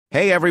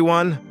Hey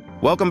everyone,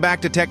 welcome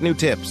back to Tech New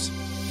Tips.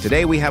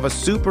 Today we have a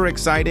super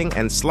exciting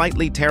and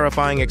slightly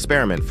terrifying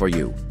experiment for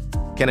you.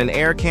 Can an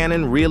air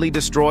cannon really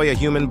destroy a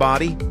human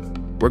body?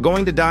 We're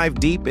going to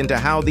dive deep into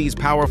how these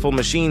powerful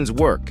machines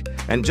work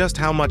and just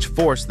how much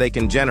force they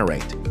can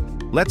generate.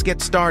 Let's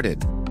get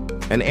started.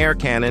 An air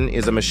cannon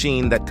is a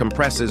machine that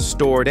compresses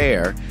stored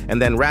air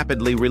and then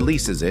rapidly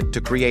releases it to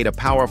create a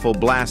powerful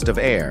blast of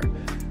air.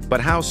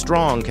 But how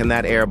strong can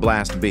that air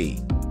blast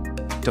be?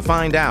 To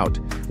find out,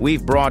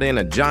 we've brought in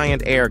a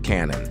giant air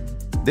cannon.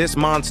 This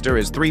monster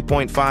is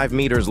 3.5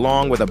 meters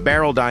long with a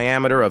barrel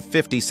diameter of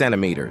 50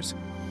 centimeters.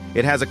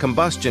 It has a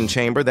combustion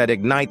chamber that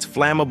ignites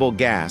flammable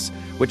gas,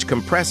 which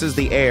compresses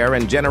the air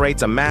and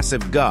generates a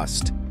massive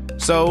gust.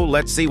 So,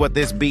 let's see what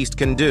this beast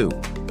can do.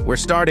 We're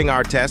starting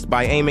our test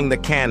by aiming the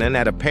cannon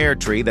at a pear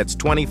tree that's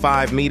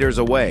 25 meters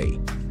away.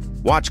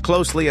 Watch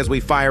closely as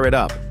we fire it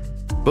up.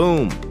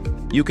 Boom!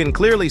 You can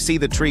clearly see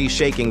the tree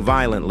shaking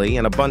violently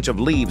and a bunch of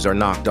leaves are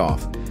knocked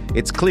off.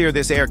 It's clear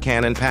this air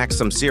cannon packs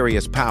some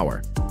serious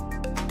power.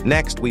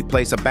 Next, we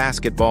place a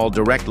basketball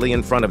directly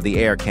in front of the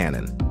air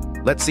cannon.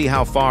 Let's see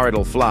how far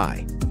it'll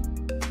fly.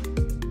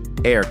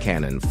 Air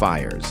cannon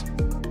fires.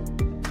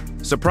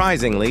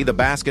 Surprisingly, the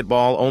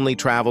basketball only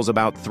travels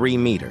about 3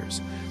 meters.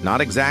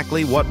 Not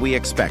exactly what we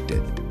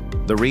expected.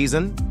 The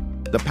reason?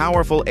 The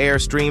powerful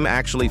airstream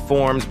actually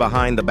forms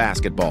behind the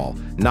basketball,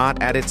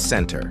 not at its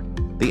center.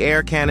 The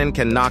air cannon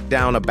can knock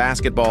down a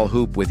basketball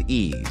hoop with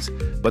ease,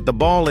 but the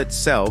ball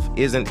itself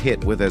isn't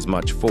hit with as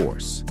much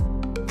force.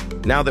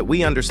 Now that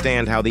we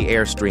understand how the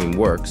airstream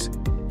works,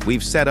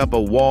 we've set up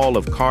a wall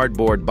of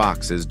cardboard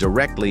boxes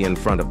directly in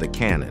front of the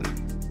cannon.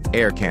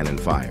 Air cannon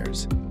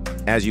fires.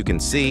 As you can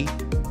see,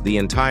 the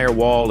entire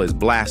wall is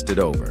blasted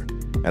over,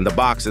 and the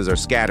boxes are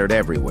scattered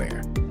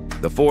everywhere.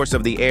 The force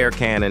of the air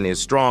cannon is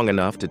strong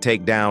enough to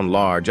take down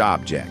large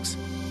objects.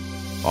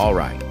 All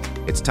right,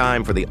 it's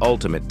time for the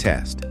ultimate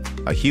test.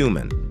 A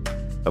human.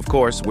 Of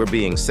course, we're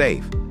being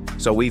safe,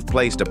 so we've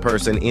placed a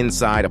person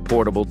inside a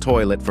portable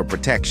toilet for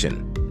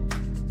protection.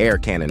 Air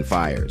cannon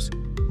fires.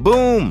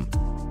 Boom!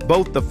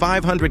 Both the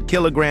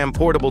 500-kilogram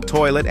portable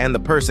toilet and the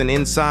person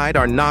inside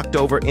are knocked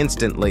over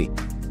instantly,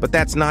 but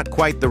that's not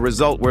quite the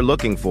result we're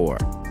looking for.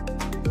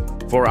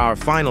 For our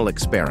final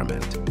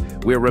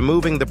experiment, we're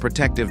removing the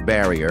protective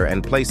barrier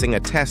and placing a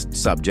test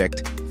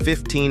subject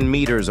 15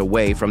 meters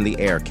away from the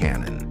air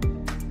cannon.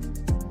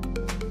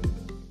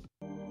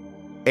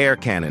 Air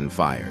cannon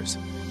fires.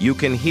 You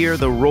can hear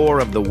the roar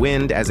of the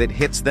wind as it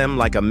hits them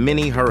like a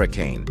mini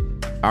hurricane.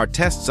 Our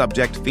test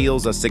subject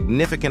feels a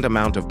significant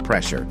amount of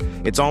pressure.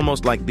 It's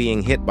almost like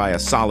being hit by a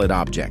solid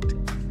object.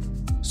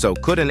 So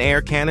could an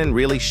air cannon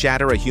really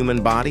shatter a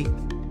human body?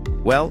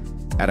 Well,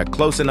 at a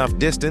close enough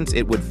distance,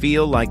 it would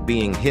feel like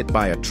being hit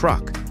by a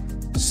truck.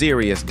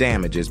 Serious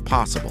damage is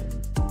possible.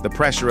 The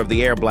pressure of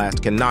the air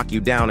blast can knock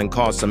you down and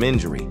cause some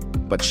injury,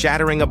 but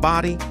shattering a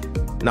body?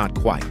 Not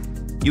quite.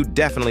 You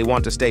definitely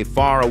want to stay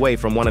far away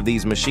from one of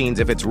these machines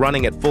if it's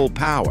running at full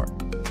power.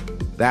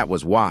 That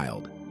was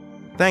wild.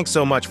 Thanks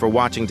so much for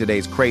watching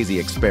today's crazy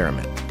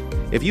experiment.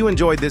 If you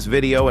enjoyed this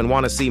video and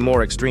want to see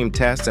more extreme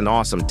tests and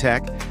awesome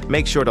tech,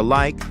 make sure to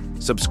like,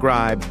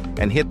 subscribe,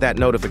 and hit that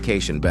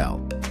notification bell.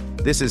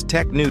 This is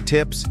Tech New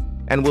Tips,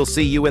 and we'll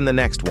see you in the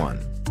next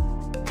one.